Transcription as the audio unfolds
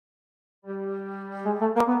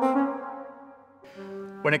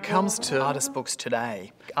When it comes to artist books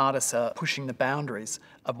today, artists are pushing the boundaries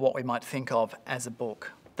of what we might think of as a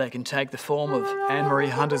book. They can take the form of Anne-Marie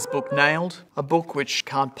Hunter's book Nailed, a book which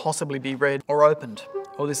can't possibly be read or opened,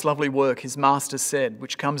 or this lovely work His Master Said,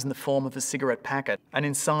 which comes in the form of a cigarette packet and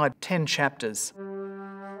inside 10 chapters.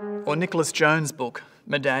 Or Nicholas Jones' book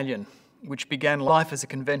Medallion, which began life as a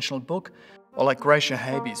conventional book, or like Gracia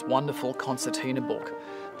Haby's wonderful concertina book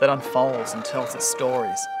that unfolds and tells its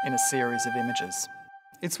stories in a series of images.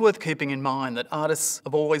 It's worth keeping in mind that artists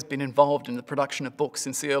have always been involved in the production of books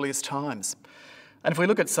since the earliest times. And if we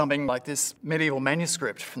look at something like this medieval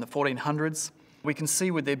manuscript from the 1400s, we can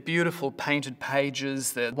see with their beautiful painted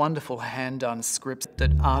pages, their wonderful hand-done scripts,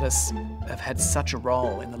 that artists have had such a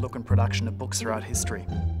role in the look and production of books throughout history.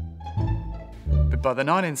 But by the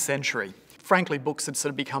 19th century, frankly, books had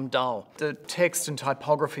sort of become dull. The text and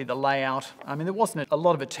typography, the layout, there wasn't a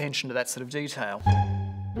lot of attention to that sort of detail.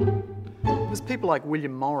 It was people like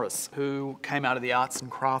William Morris who came out of the arts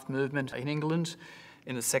and craft movement in England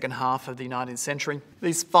in the second half of the 19th century.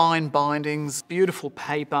 These fine bindings, beautiful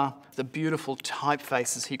paper, the beautiful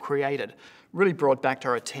typefaces he created really brought back to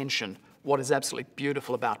our attention what is absolutely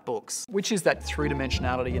beautiful about books, which is that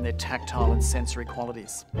three-dimensionality in their tactile and sensory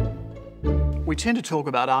qualities. We tend to talk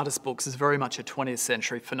about artist books as very much a 20th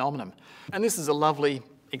century phenomenon. And this is a lovely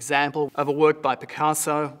example of a work by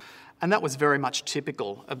Picasso, and that was very much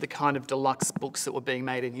typical of the kind of deluxe books that were being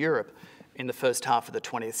made in Europe in the first half of the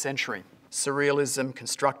 20th century. Surrealism,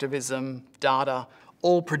 constructivism, Dada,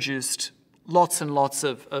 all produced lots and lots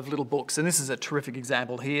of little books. And this is a terrific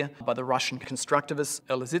example here by the Russian constructivist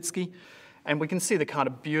Lissitzky. And we can see the kind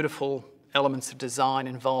of beautiful elements of design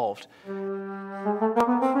involved.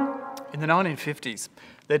 In the 1950s,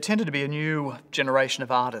 there tended to be a new generation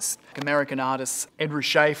of artists. American artists, Ed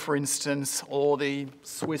Ruscha, for instance, or the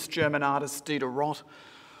Swiss-German artist Dieter Roth.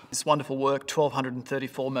 This wonderful work,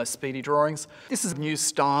 1234 Most Speedy Drawings. This is a new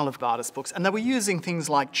style of artist books, and they were using things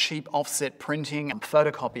like cheap offset printing and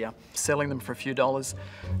photocopier, selling them for a few dollars,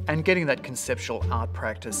 and getting that conceptual art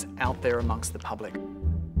practice out there amongst the public.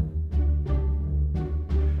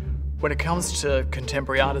 When it comes to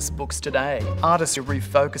contemporary artist books today, artists are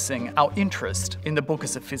refocusing our interest in the book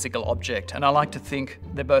as a physical object, and I like to think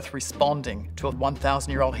they're both responding to a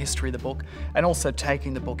 1,000-year-old history of the book and also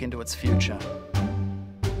taking the book into its future.